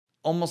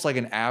almost like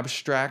an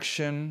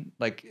abstraction,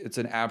 like it's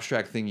an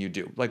abstract thing you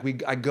do.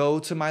 Like I go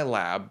to my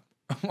lab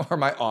or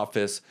my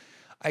office,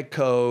 I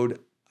code,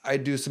 I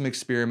do some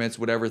experiments,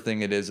 whatever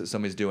thing it is that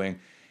somebody's doing,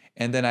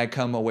 and then I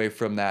come away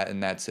from that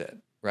and that's it,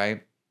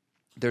 right?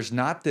 There's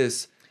not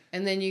this.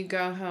 And then you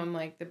go home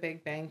like the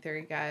Big Bang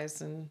Theory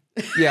guys and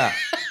Yeah.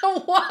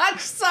 watch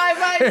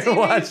sci-fi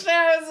TV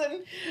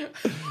shows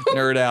and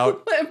nerd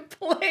out and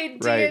play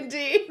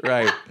D&D.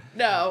 Right.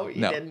 No,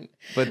 you didn't.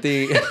 But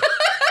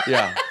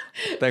yeah,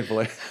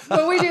 thankfully.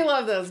 But we do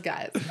love those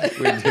guys.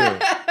 We do.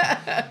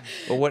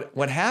 But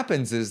what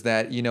happens is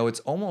that, it's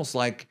almost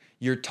like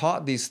you're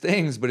taught these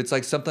things, but it's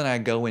like something I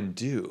go and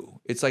do.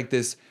 It's like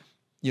this,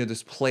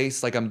 this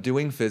place, like I'm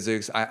doing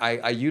physics.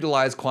 I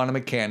utilize quantum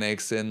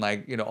mechanics and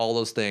all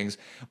those things,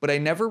 but I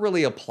never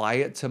really apply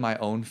it to my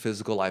own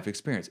physical life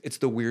experience. It's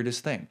the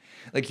weirdest thing.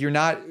 Like you're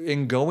not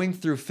in going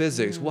through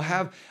physics.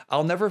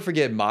 I'll never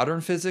forget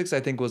modern physics,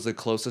 I think was the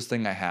closest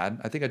thing I had.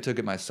 I think I took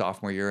it my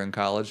sophomore year in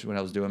college when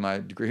I was doing my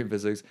degree in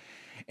physics,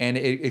 and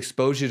it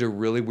exposed you to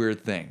really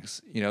weird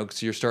things,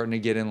 because you're starting to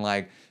get in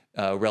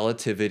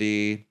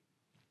relativity,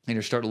 and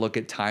you're starting to look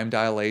at time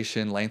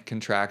dilation, length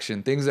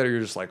contraction, things that are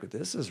just like,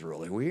 this is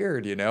really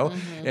weird,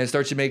 And it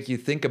starts to make you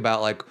think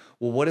about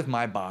well, what if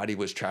my body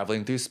was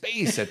traveling through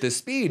space at this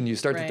speed? And you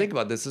start to think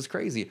about this is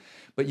crazy.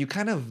 But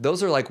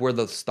those are where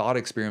the thought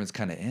experiments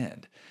kind of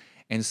end.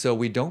 And so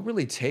we don't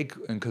really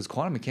because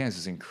quantum mechanics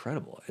is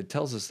incredible. It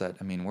tells us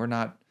that, we're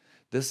not,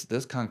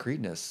 this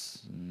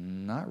concreteness,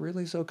 not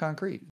really so concrete.